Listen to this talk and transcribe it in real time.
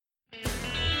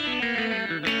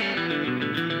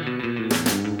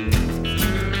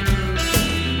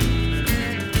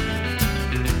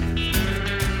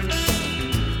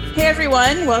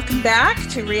everyone. Welcome back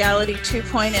to Reality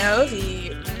 2.0,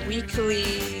 the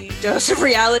weekly dose of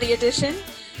reality edition.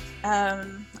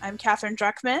 I'm Catherine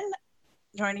Druckman.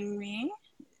 Joining me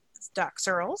is Doc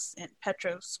Searles and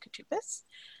Petros Koutoupis.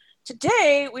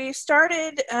 Today we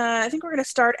started, I think we're going to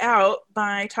start out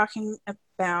by talking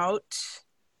about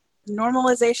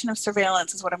normalization of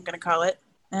surveillance is what I'm going to call it.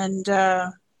 And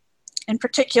in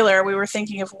particular, we were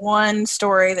thinking of one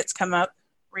story that's come up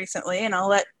recently, and I'll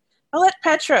let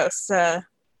Petros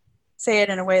say it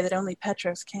in a way that only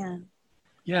Petros can.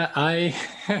 Yeah,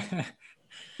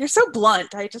 You're so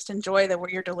blunt. I just enjoy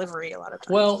your delivery a lot of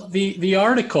times. Well, the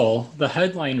article, the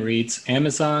headline reads,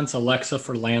 Amazon's Alexa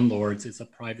for landlords is a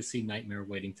privacy nightmare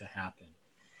waiting to happen.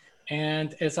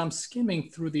 And as I'm skimming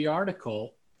through the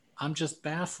article, I'm just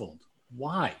baffled.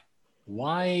 Why?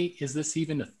 Why is this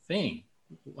even a thing?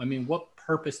 I mean, what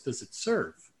purpose does it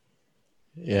serve?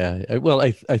 Yeah, well,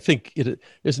 I think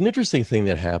there's an interesting thing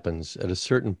that happens at a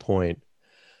certain point.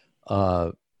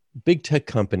 Big tech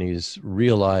companies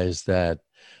realize that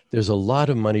there's a lot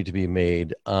of money to be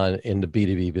made in the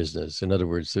B2B business. In other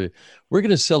words, we're going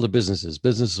to sell to businesses.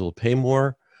 Businesses will pay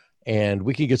more, and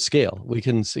we can get scale. We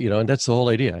can, and that's the whole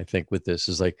idea, I think, with this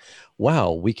is like,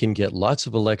 wow, we can get lots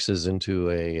of Alexas into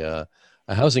a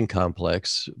housing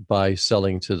complex by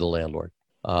selling to the landlord.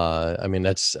 I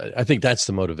think that's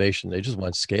the motivation. They just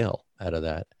want scale out of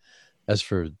that. As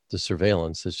for the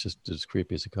surveillance, it's just as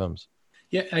creepy as it comes.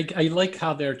 Yeah, I like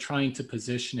how they're trying to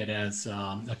position it as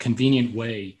a convenient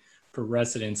way for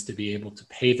residents to be able to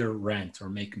pay their rent or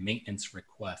make maintenance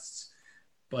requests.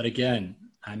 But again,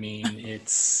 I mean,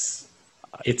 it's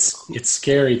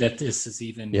scary that this is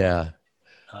even. Yeah.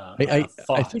 I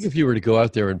think if you were to go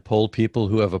out there and poll people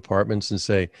who have apartments and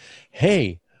say,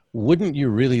 hey, wouldn't you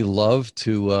really love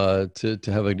to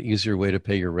have an easier way to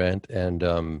pay your rent and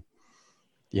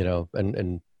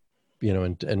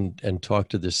talk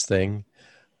to this thing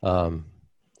in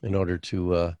order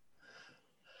to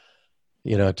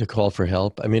to call for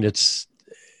help? I mean, a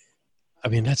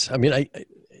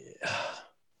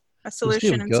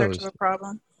solution in search of a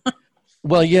problem.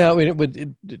 Well, yeah, I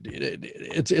mean,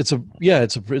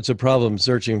 it's a problem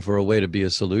searching for a way to be a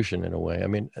solution in a way. I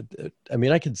mean,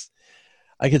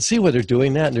 I could see why they're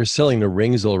doing that, and they're selling the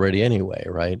rings already anyway,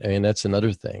 right? I mean, that's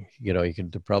another thing. You can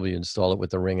probably install it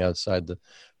with the ring outside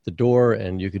the door,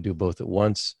 and you could do both at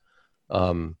once.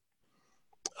 But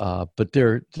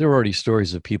there are already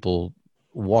stories of people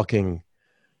walking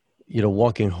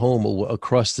home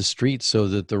across the street so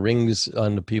that the rings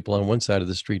on the people on one side of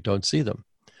the street don't see them.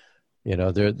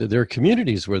 There are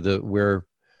communities where they've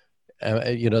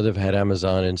had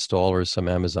Amazon install or some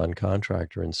Amazon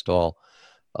contractor install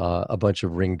a bunch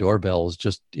of Ring doorbells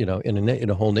just, in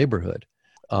a whole neighborhood,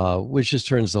 which just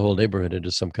turns the whole neighborhood into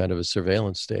some kind of a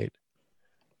surveillance state.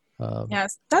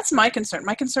 Yes, that's my concern.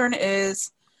 My concern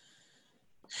is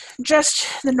just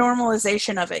the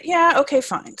normalization of it. Yeah, okay,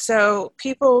 fine. So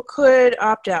people could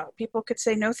opt out. People could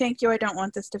say, no, thank you, I don't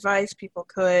want this device. People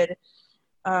could,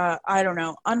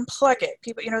 unplug it.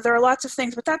 People, there are lots of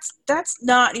things, but that's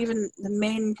not even the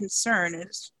main concern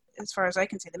as far as I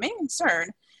can see. The main concern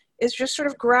is just sort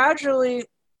of gradually,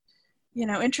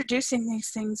 introducing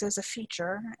these things as a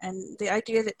feature, and the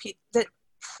idea that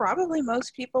probably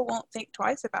most people won't think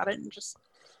twice about it and just,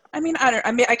 I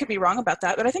could be wrong about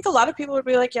that, but I think a lot of people would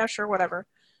be like, yeah, sure, whatever,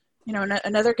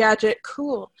 another gadget,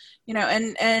 cool,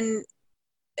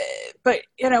 but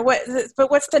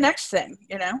what's the next thing,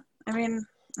 I mean,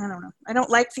 I don't know. I don't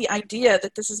like the idea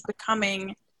that this is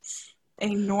becoming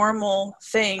a normal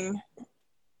thing.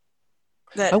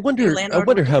 I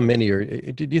wonder how many are.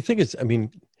 Do you think it's? I mean,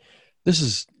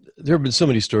 there have been so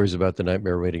many stories about the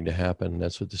nightmare waiting to happen.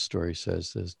 That's what the story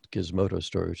says. This Gizmodo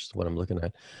story, which is what I'm looking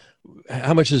at.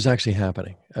 How much is actually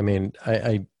happening? I mean,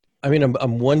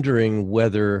 I'm wondering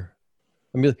whether.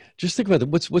 I mean, just think about it.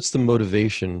 What's the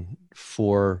motivation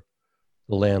for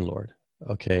the landlord?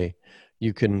 Okay,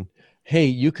 you can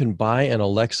buy an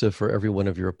Alexa for every one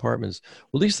of your apartments.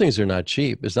 Well, these things are not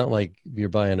cheap. It's not like you're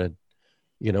buying a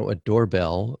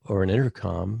doorbell or an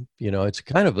intercom. It's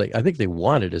kind of like, I think they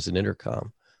want it as an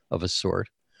intercom of a sort,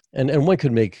 and one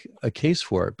could make a case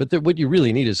for it. But what you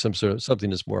really need is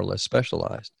something that's more or less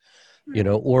specialized,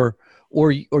 or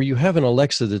you have an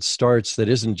Alexa that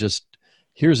isn't just,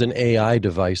 here's an AI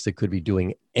device that could be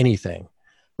doing anything,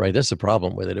 right? That's the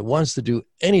problem with it. It wants to do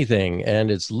anything,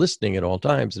 and it's listening at all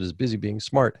times. It is busy being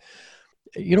smart.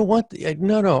 You know what?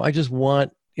 No, I just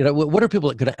want, what are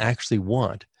people going to actually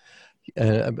want?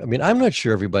 I'm not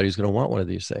sure everybody's going to want one of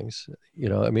these things,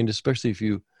 especially if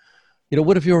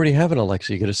what if you already have an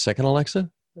Alexa? You get a second Alexa,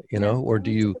 or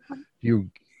do you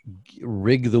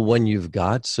rig the one you've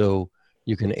got so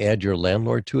you can add your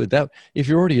landlord to it. That if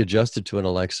you're already adjusted to an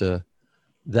Alexa,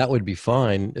 that would be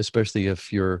fine, especially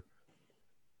if you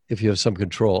have some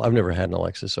control. I've never had an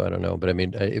Alexa, so I don't know. But I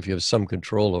mean, if you have some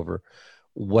control over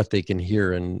what they can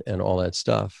hear and all that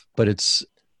stuff. But it's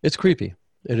creepy.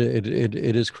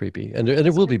 It is creepy, and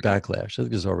there will be backlash. I think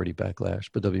there's already backlash,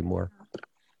 but there'll be more.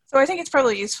 So I think it's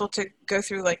probably useful to go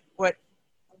through like what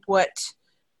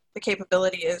the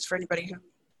capability is for anybody who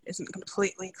isn't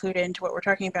completely clued into what we're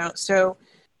talking about. So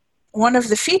one of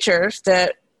the features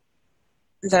that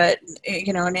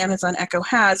an Amazon Echo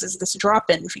has is this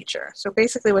drop-in feature. So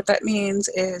basically what that means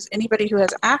is anybody who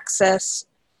has access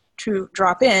to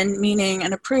drop in, meaning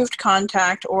an approved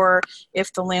contact, or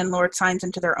if the landlord signs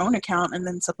into their own account and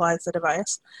then supplies the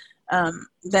device,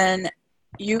 then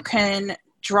you can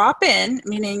drop in,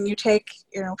 meaning you take,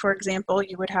 for example,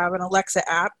 you would have an Alexa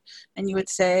app and you would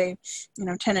say,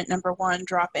 tenant number 1,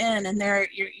 drop in, and there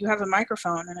you have a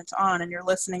microphone and it's on and you're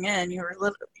listening in.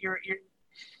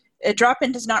 A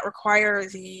drop-in does not require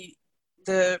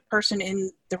the person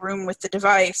in the room with the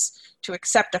device to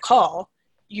accept a call.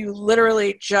 You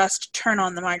literally just turn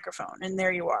on the microphone and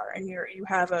there you are, and you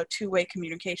have a two-way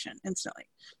communication instantly.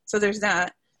 So there's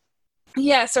that.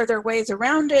 Yes, are there ways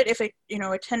around it if a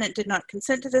tenant did not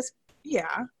consent to this?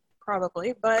 Yeah,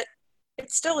 probably, but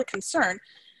it's still a concern.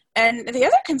 And the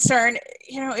other concern,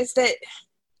 is that,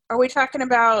 are we talking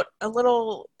about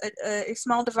a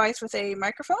small device with a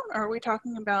microphone, or are we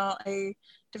talking about a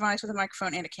device with a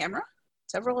microphone and a camera?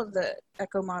 Several of the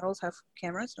Echo models have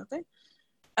cameras, don't they?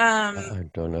 I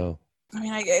don't know. I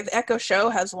mean, the Echo Show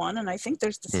has one, and I think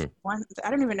there's this one. I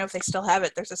don't even know if they still have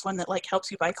it. There's this one that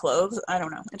helps you buy clothes. I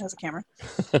don't know. It has a camera.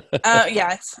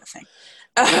 Yeah, it's a thing.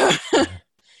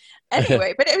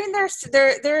 Anyway, but I mean,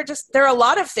 there are a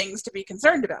lot of things to be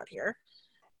concerned about here.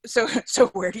 So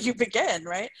where do you begin,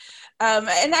 right?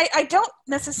 And I don't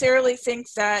necessarily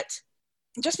think that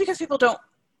just because people don't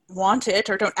want it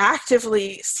or don't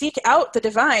actively seek out the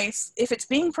device, if it's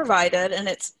being provided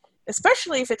and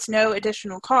especially if it's no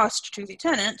additional cost to the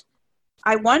tenant,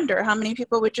 I wonder how many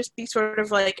people would just be sort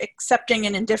of accepting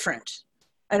and indifferent.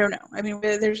 I don't know. I mean,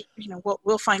 there's,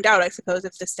 we'll find out, I suppose,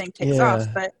 if this thing takes off,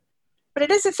 but it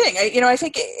is a thing. I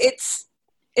think it's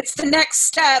the next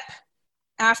step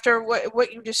after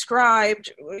what you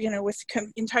described, with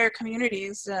entire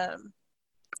communities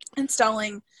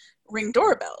installing Ring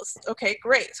doorbells. Okay,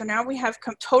 great. So now we have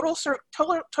total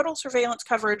surveillance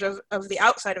coverage of the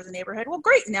outside of the neighborhood. Well,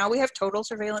 great. Now we have total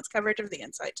surveillance coverage of the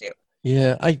inside too.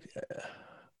 Yeah, I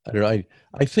don't know.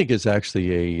 I think it's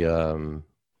actually a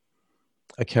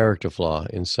character flaw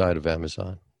inside of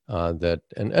Amazon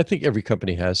and I think every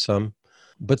company has some,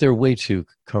 but they're way too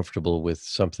comfortable with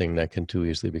something that can too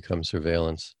easily become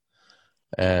surveillance,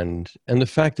 and the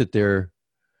fact that they're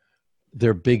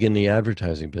big in the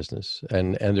advertising business,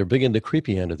 and they're big in the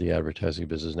creepy end of the advertising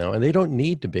business now, and they don't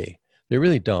need to be. They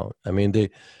really don't. I mean, they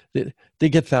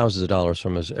get thousands of dollars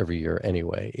from us every year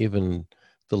anyway. Even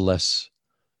the less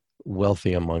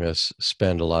wealthy among us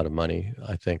spend a lot of money,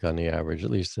 I think, on the average,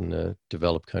 at least in the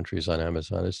developed countries, on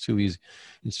Amazon. It's too easy.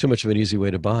 It's too much of an easy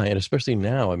way to buy. And especially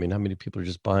now, I mean, how many people are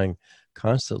just buying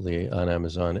constantly on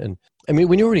Amazon? And I mean,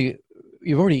 when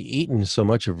you've already eaten so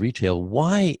much of retail,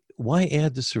 why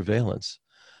add the surveillance?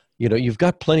 You've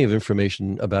got plenty of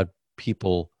information about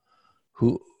people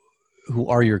who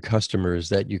are your customers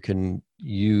that you can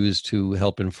use to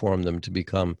help inform them to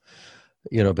become,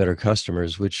 better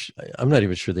customers, which I'm not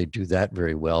even sure they do that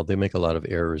very well. They make a lot of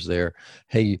errors there.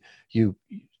 Hey, you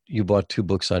bought 2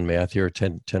 books on math. Here are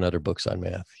 10 other books on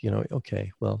math.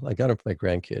 Okay, well, I got them for my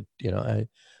grandkid. I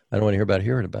don't want to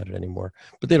hear about it anymore.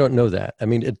 But they don't know that. I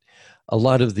mean, a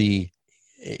lot of the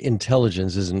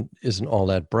intelligence isn't all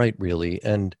that bright, really.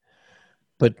 And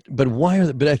but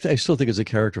why but I still think it's a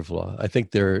character flaw. I think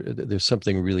there's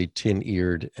something really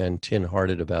tin-eared and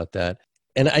tin-hearted about that.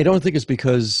 And I don't think it's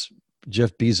because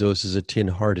Jeff Bezos is a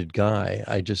tin-hearted guy.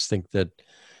 I just think that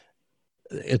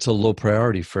it's a low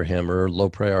priority for him, or a low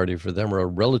priority for them, or a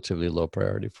relatively low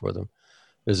priority for them.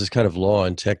 There's this kind of law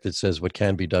in tech that says what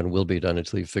can be done will be done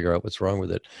until you figure out what's wrong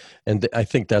with it. And I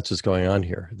think that's what's going on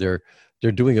here. They're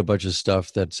doing a bunch of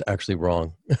stuff that's actually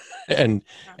wrong, and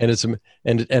there's going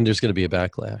to be a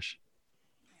backlash.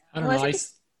 I don't know.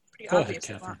 Go ahead,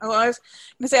 Catherine. I was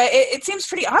going to say it seems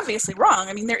pretty obviously wrong.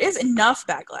 I mean, there is enough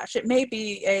backlash. It may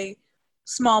be a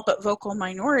small but vocal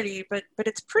minority, but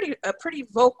it's a pretty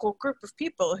vocal group of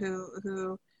people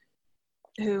who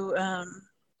do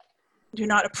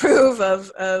not approve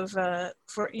of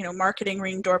marketing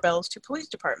Ring doorbells to police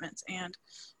departments and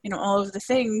all of the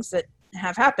things that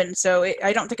have happened. So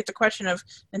I don't think it's a question of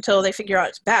until they figure out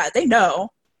it's bad. They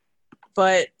know,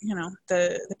 but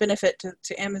the benefit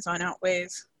to Amazon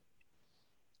outweighs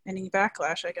any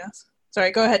backlash, I guess.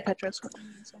 Sorry, go ahead, Petros.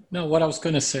 No, what I was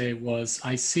going to say was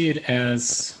I see it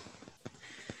as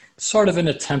sort of an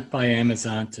attempt by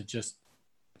Amazon to just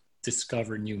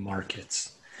discover new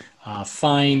markets,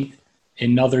 find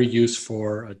another use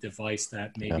for a device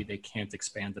that maybe they can't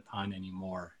expand upon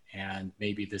anymore. And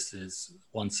maybe this is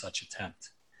one such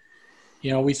attempt.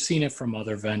 We've seen it from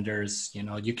other vendors.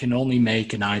 You can only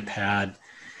make an iPad,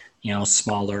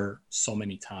 smaller so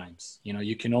many times.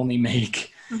 You can only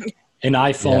make an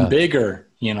iPhone bigger,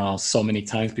 so many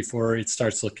times before it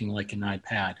starts looking like an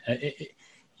iPad.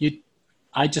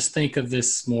 I just think of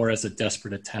this more as a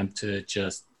desperate attempt to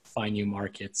just find new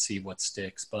markets, see what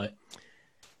sticks. But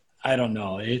I don't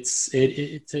know.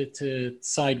 To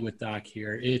side with Doc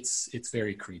here, it's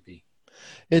very creepy.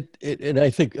 And I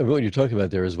think what you're talking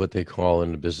about there is what they call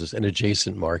in the business an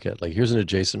adjacent market. Like, here's an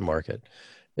adjacent market.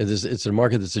 It's a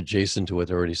market that's adjacent to what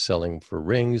they're already selling for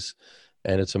rings,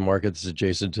 and it's a market that's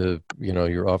adjacent to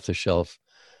your off-the-shelf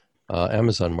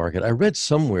Amazon market. I read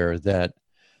somewhere that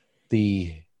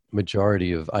the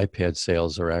majority of iPad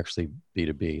sales are actually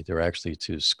B2B. They're actually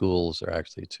to schools. They're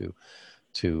actually to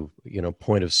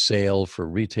point of sale for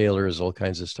retailers, all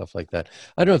kinds of stuff like that.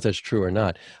 I don't know if that's true or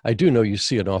not. I do know you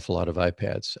see an awful lot of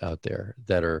iPads out there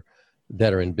that are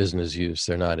in business use.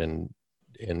 They're not in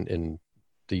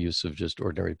the use of just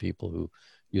ordinary people who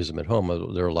use them at home.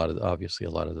 There are obviously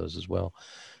a lot of those as well,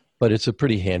 but it's a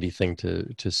pretty handy thing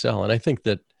to sell. And I think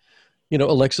that,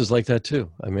 Alexa's like that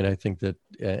too. I mean, I think that,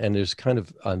 and there's kind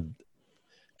of on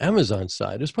Amazon's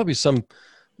side, there's probably some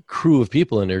crew of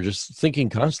people in there just thinking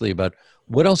constantly about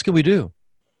what else can we do?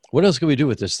 What else can we do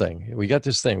with this thing? We got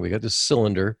this thing. We got this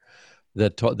cylinder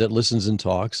that listens and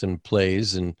talks and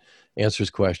plays and answers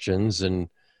questions and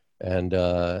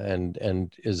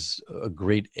is a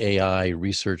great AI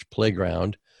research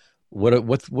playground.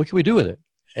 What can we do with it?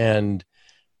 And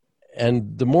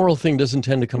the moral thing doesn't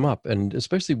tend to come up, and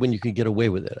especially when you can get away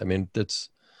with it. I mean,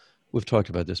 we've talked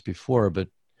about this before, but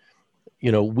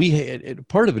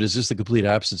part of it is just the complete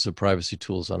absence of privacy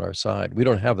tools on our side. We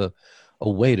don't have a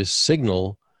way to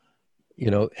signal,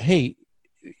 hey,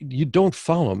 you don't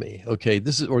follow me. Okay.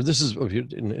 This is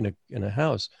in a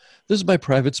house. This is my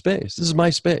private space. This is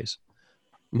my space,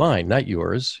 mine, not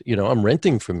yours. I'm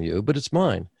renting from you, but it's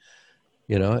mine,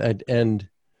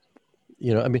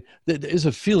 I mean, there's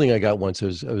a feeling I got once. I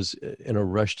was in a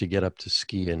rush to get up to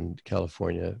ski in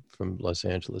California from Los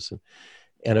Angeles,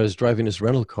 and I was driving this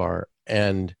rental car,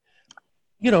 and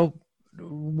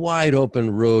wide open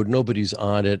road, nobody's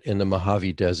on it in the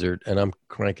Mojave Desert, and I'm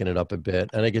cranking it up a bit,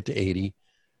 and I get to 80,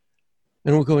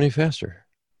 and it won't go any faster.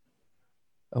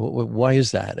 Why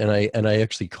is that? And I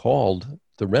actually called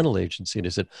the rental agency, and I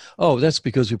said, "Oh, that's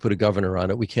because we put a governor on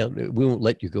it. We won't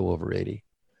let you go over 80."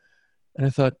 And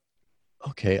I thought,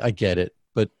 okay, I get it,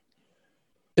 but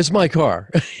it's my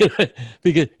car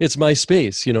because it's my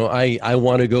space. I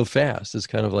want to go fast. It's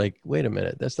kind of like, wait a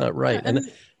minute, that's not right.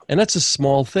 And that's a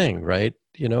small thing, right?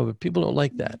 But people don't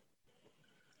like that.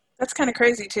 That's kind of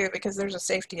crazy too, because there's a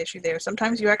safety issue there.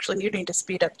 Sometimes you actually need to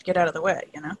speed up to get out of the way,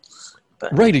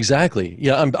 But, right, exactly.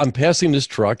 Yeah, I'm passing this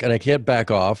truck and I can't back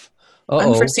off.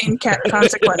 Uh-oh. Unforeseen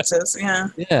consequences, yeah.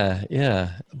 Yeah.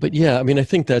 But yeah, I mean, I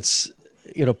think that's,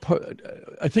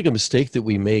 I think a mistake that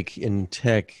we make in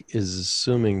tech is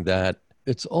assuming that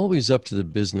it's always up to the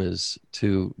business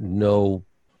to know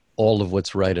all of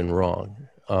what's right and wrong.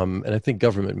 And I think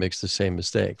government makes the same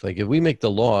mistake. Like, if we make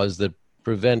the laws that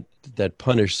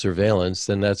punish surveillance,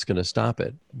 then that's going to stop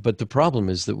it. But the problem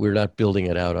is that we're not building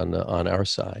it out on our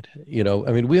side.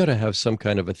 I mean, we ought to have some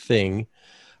kind of a thing.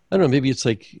 I don't know, maybe it's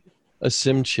like a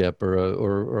SIM chip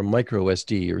or a micro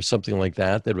SD or something like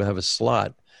that would have a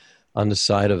slot on the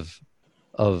side of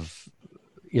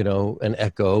an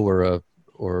Echo or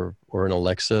an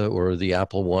Alexa or the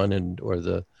Apple One and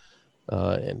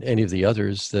any of the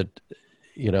others that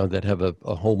that have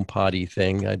a home potty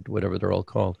thing, whatever they're all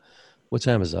called. What's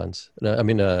Amazon's? I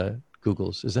mean,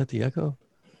 Google's. Is that the Echo?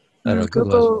 I don't know.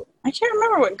 Google. I can't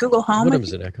remember what Google Home. What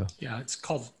is it? Echo. Yeah, it's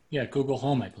called Google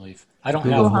Home, I believe. I don't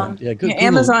Google have Home. one. Yeah,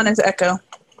 Amazon is Echo.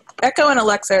 Echo and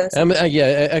Alexa are the same.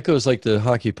 Echo is like the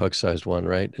hockey puck sized one,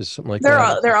 right? Is something like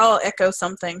that. They're all Echo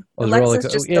something. Oh,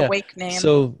 Alexa's just the wake name.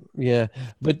 So yeah,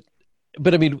 but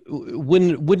I mean,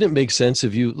 wouldn't it make sense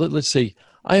if you let's say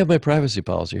I have my privacy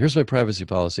policy. Here's my privacy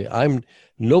policy.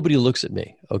 Nobody looks at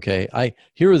me. Okay,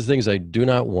 here are the things I do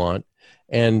not want,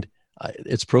 and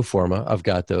it's pro forma. I've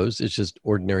got those. It's just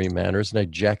ordinary manners, and I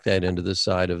jack that into the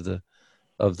side of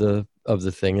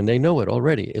the thing, and they know it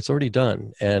already. It's already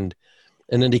done, and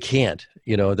and then they can't,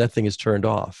 that thing is turned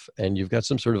off, and you've got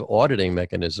some sort of auditing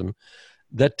mechanism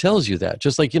that tells you that.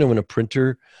 Just like, when a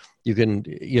printer, you can,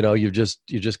 you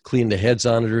just clean the heads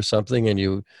on it or something, and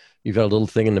you've got a little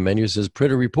thing in the menu that says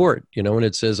printer report, and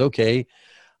it says, okay,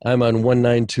 I'm on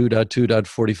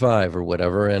 192.2.45 or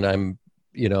whatever, and I'm,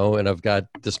 and I've got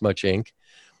this much ink.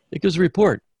 It gives a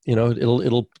report.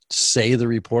 It'll say the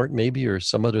report maybe, or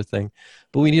some other thing,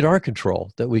 but we need our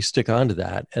control that we stick onto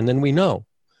that, and then we know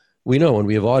when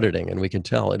we have auditing, and we can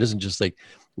tell. It isn't just like,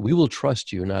 we will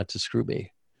trust you not to screw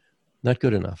me. Not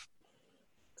good enough.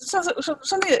 So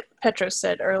something that Petros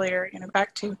said earlier,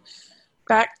 back to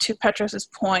Petros's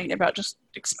point about just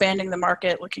expanding the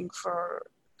market, looking for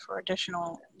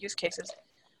additional use cases.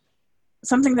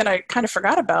 Something that I kind of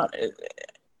forgot about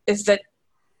is that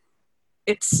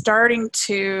it's starting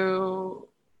to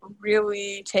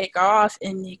really take off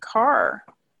in the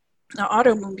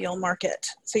automobile market.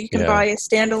 So you can buy a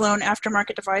standalone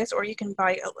aftermarket device, or you can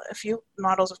buy a few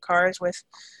models of cars with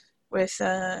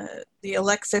the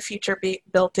Alexa feature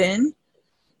built in,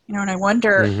 and I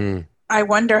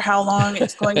wonder how long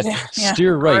it's going to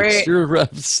steer right, steer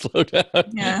left, slow down.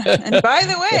 Yeah, and by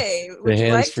the way, would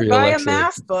you like to buy Alexa a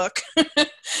math book?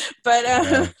 But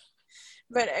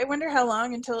I wonder how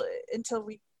long until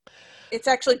it's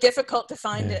actually difficult to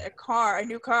find a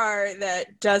new car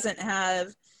that doesn't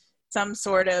have some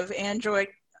sort of Android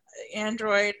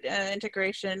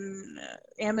integration,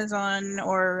 Amazon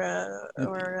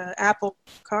or Apple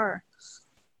car.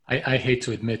 I hate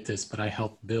to admit this, but I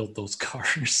helped build those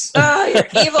cars. Oh, you're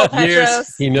evil,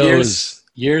 Petros. He knows.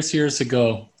 Years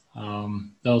ago.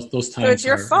 Those times so it's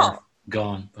your fault. Are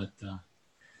gone. But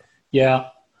yeah,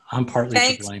 I'm partly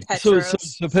to blame. Petros.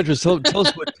 So Petros, tell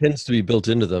us what tends to be built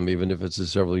into them, even if it's a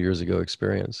several years ago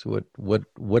experience. What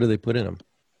do they put in them?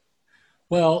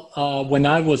 Well, when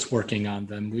I was working on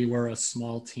them, we were a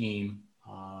small team,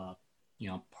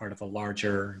 part of a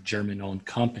larger German-owned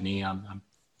company. I'm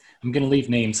going to leave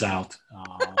names out,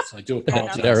 so I do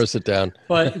apologize. Narrows it down.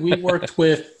 But we worked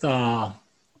with,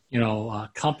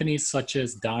 companies such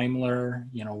as Daimler,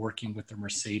 working with the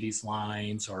Mercedes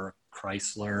lines, or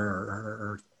Chrysler,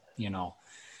 or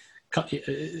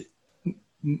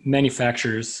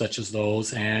manufacturers such as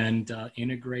those, and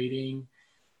integrating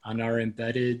on our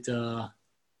embedded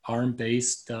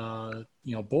ARM-based,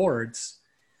 boards,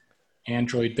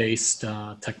 Android-based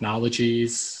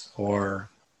technologies, or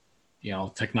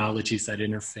technologies that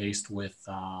interfaced with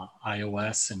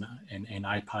iOS and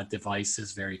iPod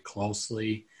devices very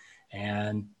closely,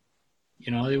 and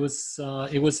it was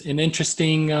an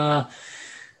interesting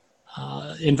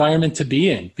environment to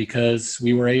be in, because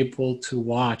we were able to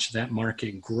watch that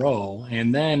market grow,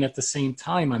 and then at the same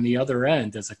time, on the other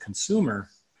end, as a consumer,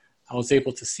 I was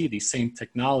able to see these same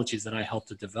technologies that I helped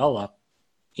to develop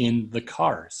in the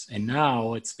cars. And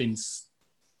now it's been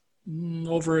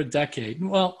over a decade,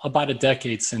 about a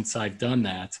decade since I've done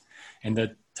that. And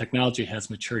the technology has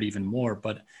matured even more,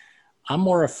 but I'm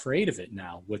more afraid of it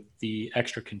now with the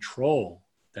extra control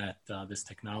that this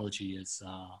technology is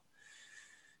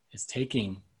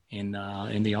taking in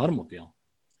the automobile.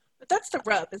 But that's the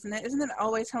rub, isn't it? Isn't it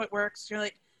always how it works? You're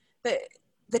like,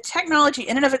 the technology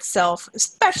in and of itself,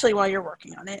 especially while you're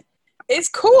working on it, is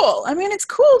cool. I mean, it's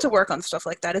cool to work on stuff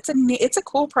like that. It's a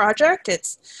cool project.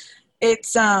 It's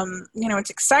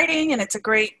exciting, and it's a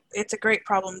great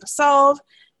problem to solve.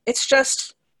 It's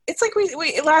like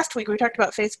we last week we talked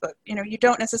about Facebook. You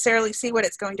don't necessarily see what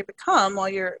it's going to become while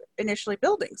you're initially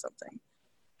building something.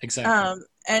 Exactly.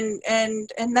 And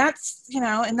that's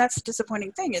that's a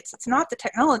disappointing thing. It's not the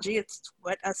technology, it's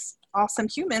what us awesome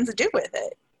humans do with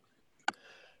it.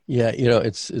 Yeah,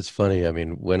 it's funny. I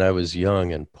mean, when I was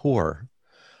young and poor,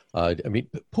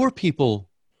 poor people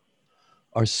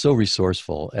are so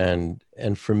resourceful, and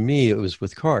for me, it was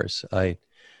with cars. I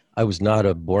was not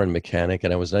a born mechanic,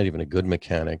 and I was not even a good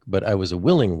mechanic, but I was a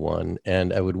willing one,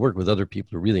 and I would work with other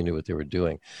people who really knew what they were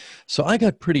doing. So I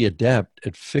got pretty adept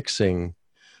at fixing,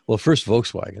 well, first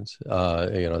Volkswagens,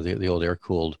 the old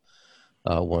air-cooled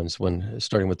ones,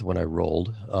 starting with the one I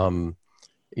rolled,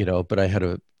 but I had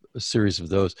a series of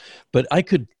those. But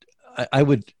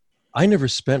I never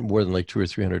spent more than like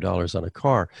 $200 or $300 on a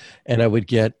car. And I would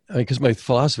get, because my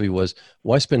philosophy was,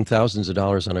 why spend thousands of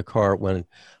dollars on a car when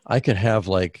I could have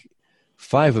like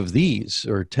 5 of these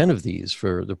or 10 of these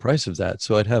for the price of that?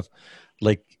 So I'd have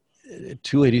like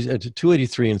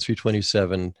 283 and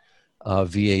 327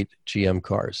 V8 GM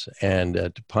cars, and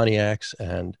Pontiacs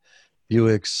and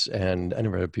Buicks, and I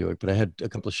never had a Buick, but I had a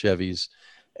couple of Chevys,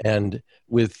 and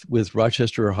with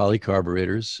Rochester or Holley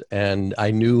carburetors, and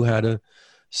I knew how to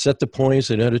set the points,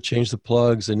 I knew how to change the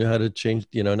plugs, I knew how to change,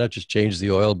 not just change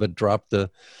the oil, but drop the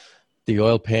the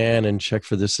oil pan and check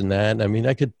for this and that. I mean,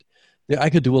 I could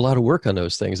do a lot of work on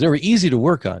those things. They were easy to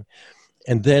work on.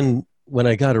 And then when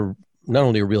I got not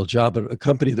only a real job, but a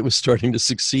company that was starting to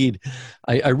succeed,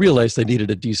 I realized I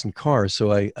needed a decent car.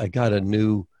 So I got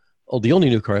the only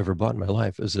new car I ever bought in my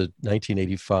life was a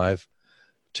 1985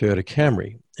 Toyota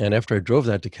Camry. And after I drove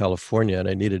that to California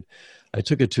and I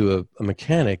took it to a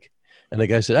mechanic, and the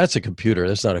guy said, "That's a computer.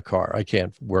 That's not a car. I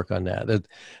can't work on that.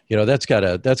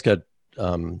 That's got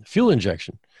fuel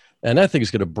injection, and that thing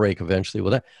is going to break eventually."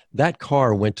 Well, that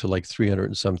car went to like 300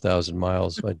 and some thousand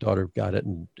miles. My daughter got it,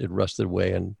 and it rusted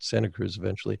away in Santa Cruz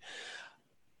eventually.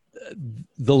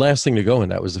 The last thing to go in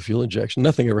that was the fuel injection.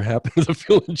 Nothing ever happened to the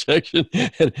fuel injection,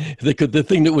 and the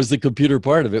thing that was the computer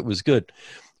part of it was good.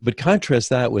 But contrast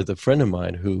that with a friend of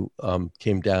mine who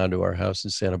came down to our house in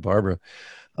Santa Barbara.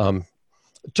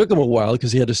 It took him a while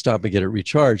because he had to stop and get it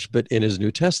recharged, but in his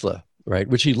new Tesla, right,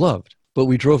 which he loved. But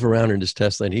we drove around in his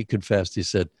Tesla, and he confessed, he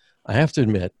said, "I have to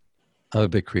admit, I'm a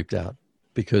bit creeped out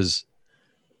because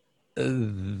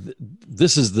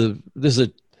this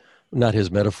is not his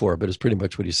metaphor, but it's pretty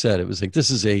much what he said. It was like, this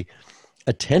is a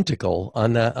tentacle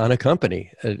on a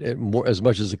company, more as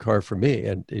much as a car for me."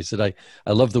 And he said, I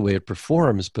love the way it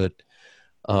performs, but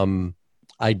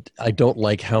I don't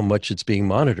like how much it's being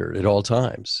monitored at all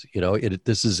times.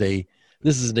 This is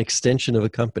an extension of a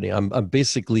company. I'm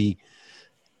basically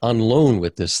on loan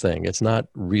with this thing. It's not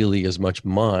really as much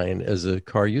mine as a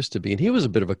car used to be. And he was a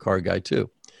bit of a car guy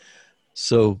too.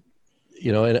 So,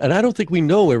 and I don't think we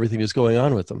know everything that's going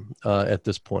on with them at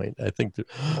this point. I think that,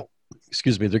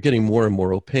 they're getting more and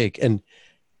more opaque. And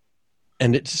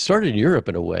it started in Europe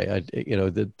in a way.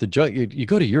 You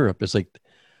go to Europe, it's like,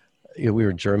 we were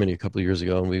in Germany a couple of years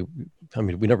ago, and we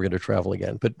never going to travel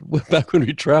again. But back when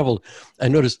we traveled, I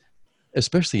noticed,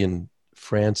 especially in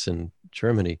France and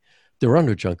Germany, there are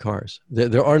no junk cars.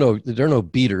 There are no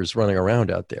beaters running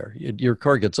around out there. Your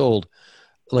car gets old,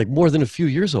 like more than a few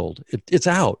years old. It's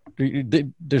out.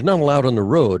 There's not allowed on the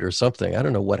road or something. I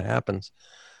don't know what happens,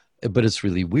 but it's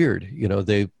really weird.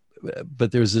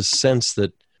 But there's this sense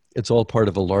that it's all part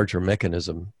of a larger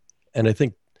mechanism, and I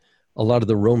think a lot of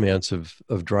the romance of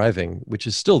driving, which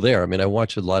is still there. I mean, I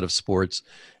watch a lot of sports,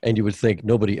 and you would think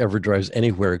nobody ever drives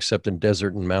anywhere except in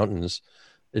desert and mountains,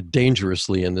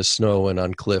 dangerously in the snow and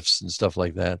on cliffs and stuff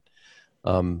like that.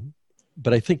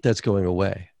 But I think that's going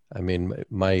away. I mean,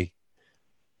 my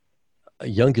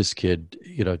youngest kid,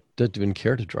 doesn't even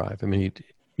care to drive. I mean,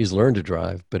 he's learned to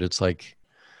drive, but it's like,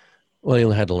 well, he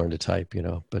had to learn to type,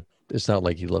 but it's not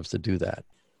like he loves to do that.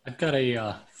 I've got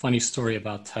a funny story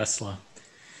about Tesla.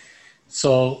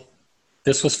 So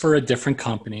this was for a different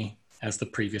company as the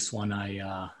previous one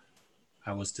I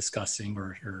was discussing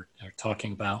or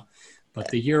talking about. But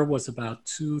the year was about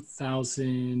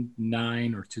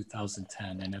 2009 or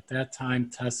 2010. And at that time,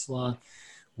 Tesla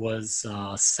was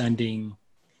sending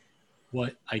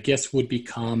what I guess would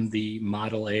become the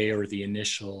Model A, or the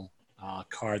initial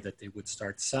car that they would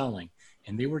start selling.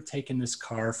 And they were taking this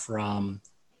car from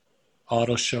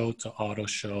auto show to auto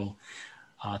show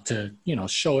to,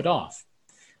 show it off.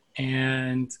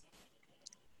 And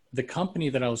the company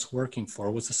that I was working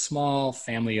for was a small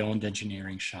family-owned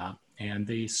engineering shop. And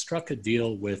they struck a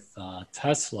deal with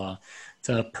Tesla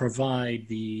to provide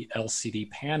the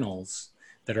LCD panels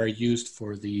that are used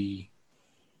for the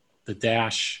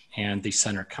dash and the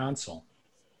center console.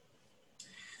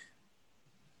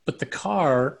 But the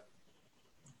car,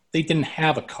 they didn't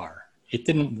have a car. It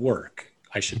didn't work,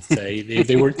 I should say.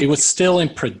 It was still in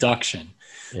production.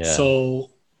 Yeah.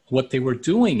 So what they were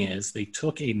doing is they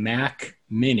took a Mac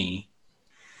Mini,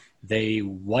 they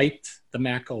wiped the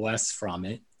Mac OS from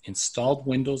it, installed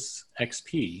Windows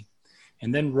XP,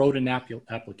 and then wrote an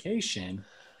application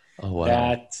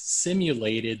that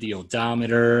simulated the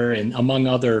odometer and among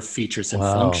other features and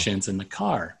functions in the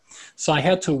car. So I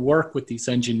had to work with these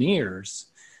engineers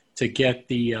to get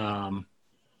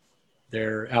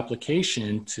their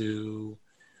application to,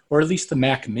 or at least the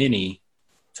Mac Mini,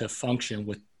 to function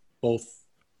with both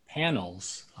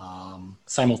panels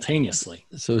simultaneously.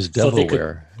 So it was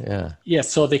Delaware, yeah.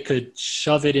 So they could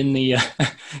shove it in the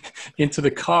into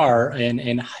the car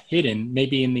and hidden,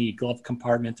 maybe in the glove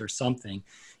compartment or something,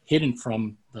 hidden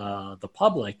from the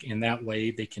public, and that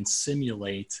way they can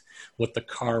simulate what the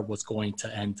car was going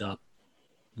to end up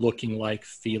looking like,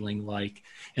 feeling like,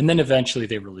 and then eventually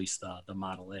they released the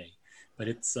Model A. But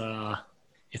it's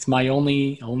my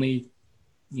only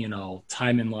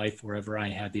time in life wherever I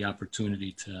had the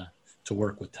opportunity to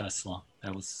work with Tesla.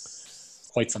 That was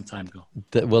quite some time ago.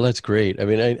 Well, that's great. I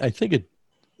mean, I think it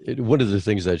one of the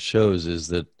things that shows is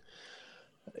that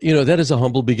That is a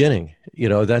humble beginning.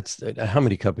 That's how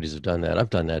many companies have done that. I've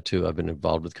done that too. I've been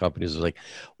involved with companies like,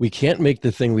 we can't make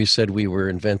the thing we said we were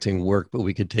inventing work, but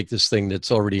we could take this thing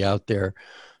that's already out there,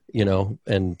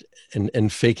 and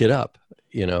fake it up,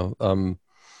 and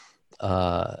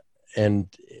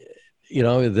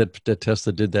that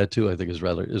Tesla did that too. I think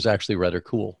is actually rather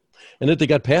cool, and that they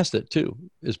got past it too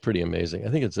is pretty amazing. I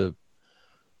think it's a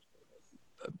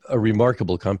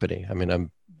remarkable company. I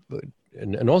mean,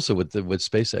 and also what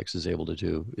SpaceX is able to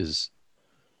do is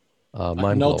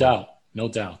mind-blowing. No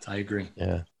doubt. I agree.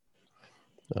 Yeah.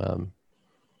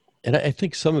 And I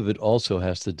think some of it also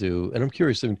has to do, and I'm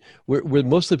curious, were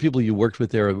most of the people you worked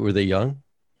with there, were they young?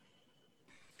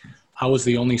 I was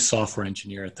the only software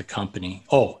engineer at the company.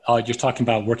 Oh, you're talking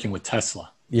about working with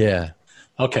Tesla. Yeah.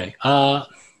 Okay. I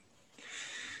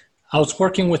was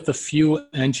working with a few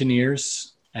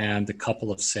engineers and a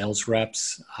couple of sales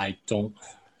reps.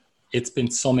 It's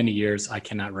been so many years, I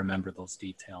cannot remember those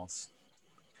details.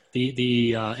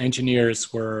 The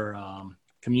engineers were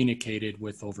communicated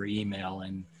with over email,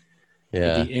 and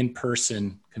the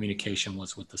in-person communication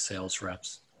was with the sales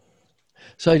reps.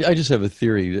 So I just have a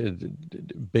theory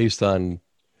based on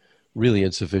really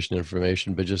insufficient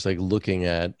information, but just like looking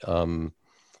at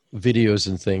videos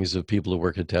and things of people who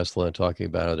work at Tesla and talking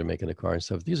about how they're making the car and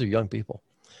stuff. These are young people,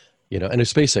 and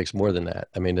it's SpaceX more than that.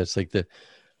 I mean, it's like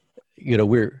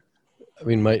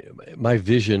my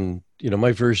vision,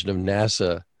 my version of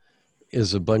NASA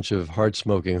is a bunch of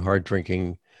hard-smoking,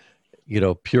 hard-drinking,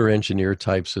 pure engineer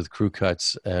types with crew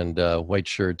cuts and white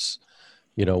shirts,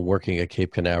 working at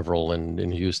Cape Canaveral and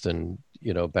in Houston,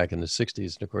 back in the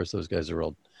 60s. And of course, those guys are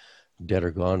all dead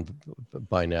or gone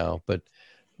by now. But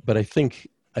I think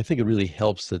it really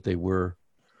helps that they were,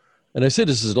 and I say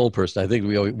this as an old person, I think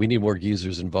we need more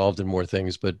geezers involved in more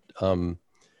things, but I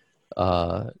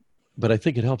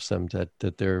think it helps them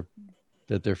that they're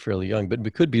fairly young. But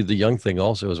it could be the young thing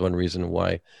also is one reason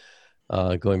why,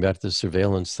 going back to the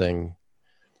surveillance thing,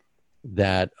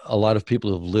 that a lot of people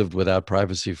who've lived without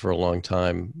privacy for a long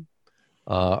time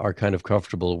are kind of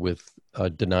comfortable with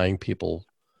denying people,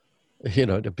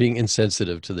 being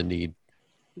insensitive to the need,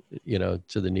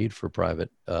 for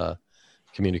private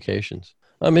communications.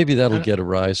 Maybe that'll get a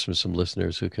rise from some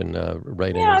listeners who can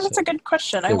write in. Yeah, that's a good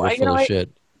question. Shit.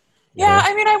 Yeah,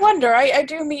 I mean, I wonder. I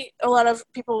do meet a lot of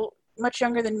people much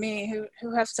younger than me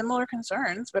who have similar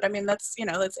concerns, but I mean, that's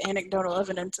anecdotal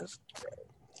evidence of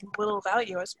little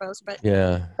value, I suppose. But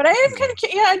yeah. But I am kind of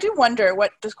I do wonder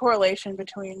what this correlation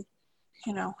between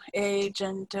age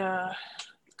and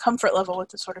comfort level with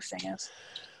this sort of thing is.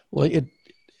 Well,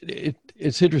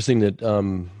 it's interesting that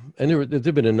and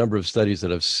there've been a number of studies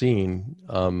that I've seen,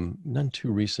 none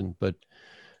too recent, but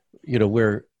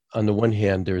where on the one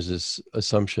hand there's this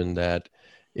assumption that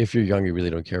if you're young you really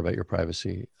don't care about your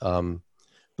privacy,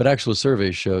 but actual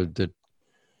surveys showed that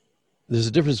there's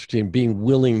a difference between being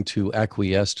willing to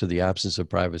acquiesce to the absence of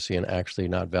privacy and actually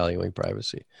not valuing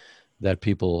privacy. That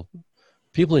people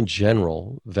in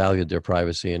general valued their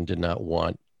privacy and did not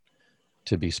want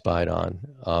to be spied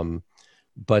on.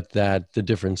 But that the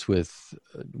difference with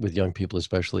young people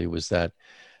especially was that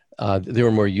they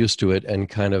were more used to it and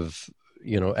kind of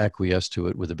acquiesced to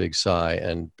it with a big sigh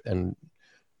and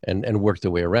worked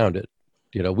their way around it.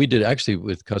 We did actually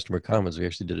with Customer Commons, we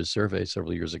actually did a survey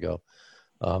several years ago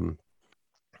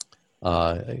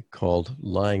called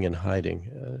Lying and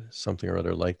Hiding, something or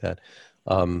other like that.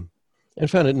 And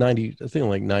found that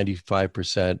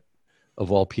 95%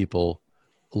 of all people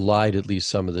lied at least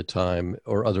some of the time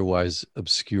or otherwise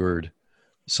obscured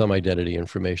some identity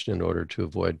information in order to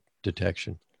avoid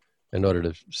detection, in order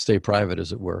to stay private,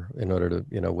 as it were, in order to,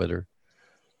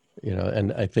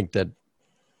 and I think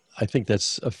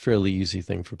that's a fairly easy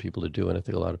thing for people to do. And I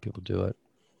think a lot of people do it.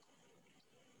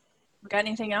 Got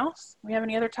anything else? We have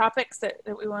any other topics that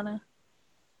we want to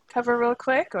cover real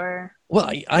quick, or? Well,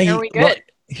 are we good? Well,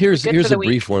 here's a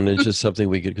brief one. It's just something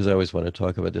we could, because I always want to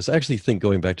talk about this. I actually think,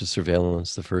 going back to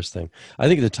surveillance, the first thing, I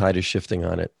think the tide is shifting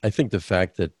on it. I think the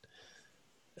fact that,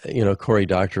 Cory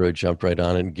Doctorow jumped right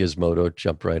on it and Gizmodo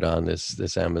jumped right on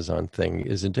this Amazon thing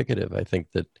is indicative. I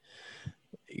think that,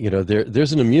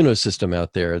 there's an immunosystem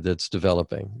out there that's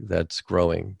developing, that's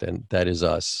growing, and that is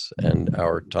us and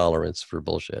our tolerance for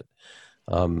bullshit,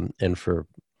 and for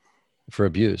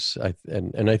abuse.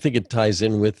 And I think it ties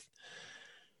in with,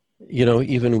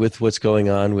 even with what's going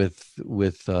on with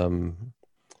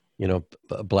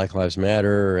Black Lives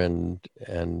Matter and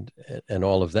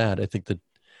all of that. I think that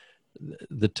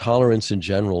the tolerance in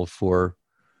general for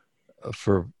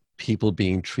people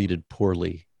being treated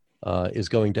poorly is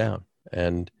going down,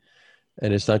 and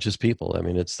it's not just people. I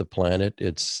mean, it's the planet.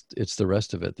 It's the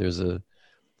rest of it. There's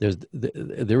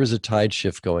there is a tide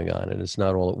shift going on, and it's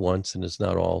not all at once, and it's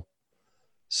not all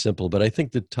simple. But I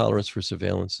think the tolerance for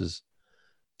surveillance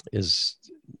is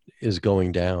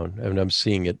going down. I mean, I'm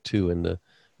seeing it too in the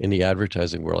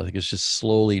advertising world. I think it's just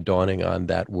slowly dawning on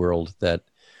that world that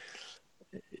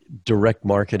direct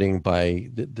marketing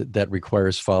that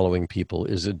requires following people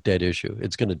is a dead issue.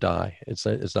 It's going to die. It's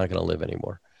not going to live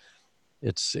anymore.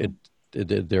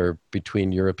 They're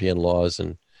between European laws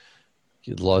and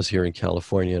laws here in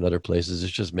California and other places.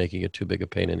 It's just making it too big a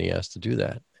pain in the ass to do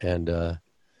that. And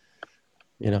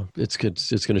it's going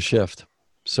to shift.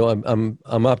 So I'm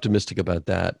optimistic about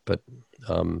that, but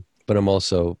I'm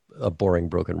also a boring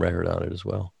broken record on it as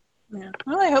well. Yeah,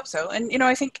 well, I hope so. And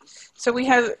I think so. We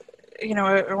have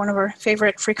one of our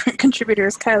favorite frequent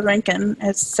contributors, Kyle Rankin,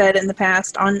 has said in the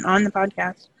past on the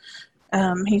podcast,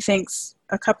 he thinks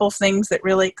a couple of things that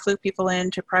really clue people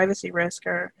into privacy risk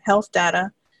are health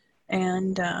data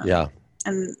and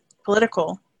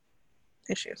political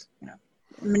issues,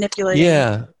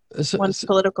 manipulating one's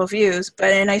political views.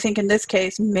 And I think in this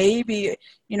case, maybe,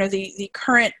 the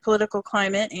current political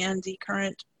climate and the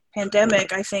current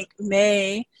pandemic, I think,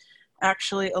 may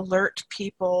actually alert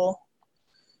people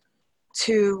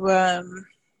to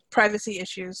privacy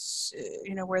issues,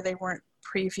 where they weren't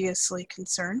previously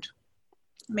concerned.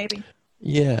 Maybe.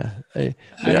 Yeah. I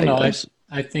don't know.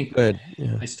 I think I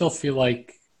still feel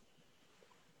like,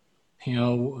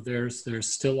 there's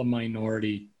still a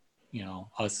minority,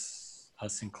 us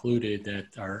included,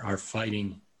 that are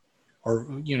fighting or,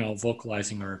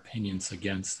 vocalizing our opinions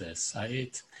against this.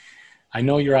 I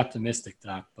know you're optimistic,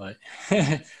 Doc, but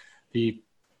the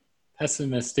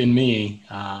pessimist in me,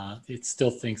 it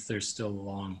still thinks there's still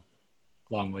a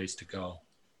long ways to go.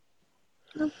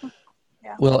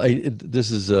 Yeah. Well,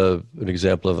 this is an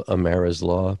example of Amara's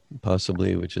law,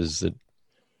 possibly, which is that,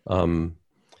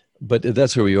 but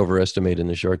that's where we overestimate in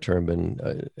the short term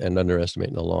and underestimate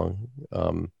in the long.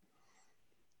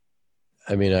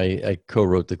 I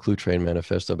co-wrote the Clue Train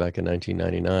Manifesto back in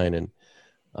 1999, and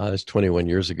it was 21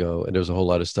 years ago, and there was a whole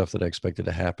lot of stuff that I expected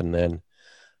to happen then.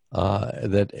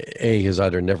 That has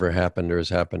either never happened or has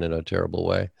happened in a terrible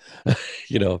way.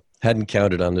 Hadn't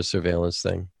counted on the surveillance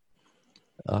thing.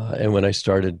 And when I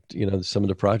started, some of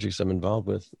the projects I'm involved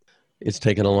with, it's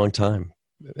taken a long time.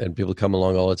 And people come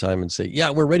along all the time and say,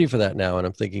 yeah, we're ready for that now. And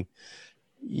I'm thinking,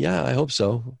 yeah, I hope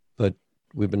so. But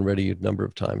we've been ready a number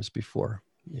of times before,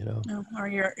 Or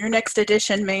your next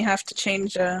edition may have to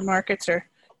change markets or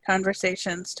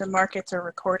conversations to markets or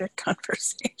recorded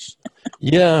conversation.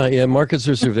 Yeah, markets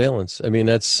or surveillance. I mean,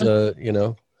 that's,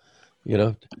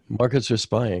 markets are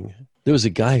spying. There was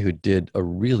a guy who did a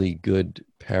really good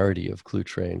parody of Clue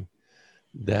Train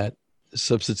that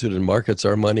substituted markets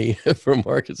are money for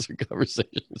markets or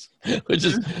conversations, which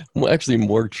is actually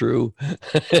more true.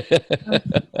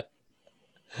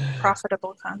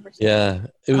 Profitable conversation. Yeah,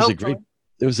 it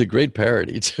was a great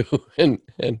parody too, and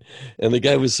the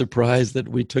guy was surprised that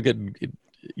we took it.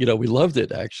 We loved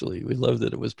it. Actually, we loved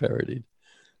that it was parodied.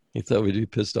 He thought we'd be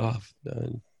pissed off.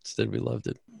 Instead, we loved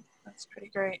it. That's pretty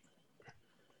great.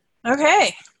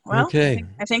 Okay. Well, I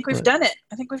think we've done it.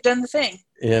 I think we've done the thing.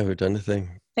 Yeah, we've done the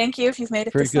thing. Thank you if you've made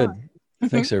it Very this good. long.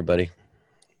 Thanks, everybody.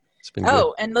 It's been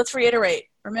good. And let's reiterate.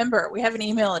 Remember, we have an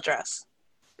email address.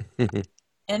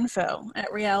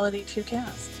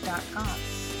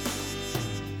 info@realitytocast.com.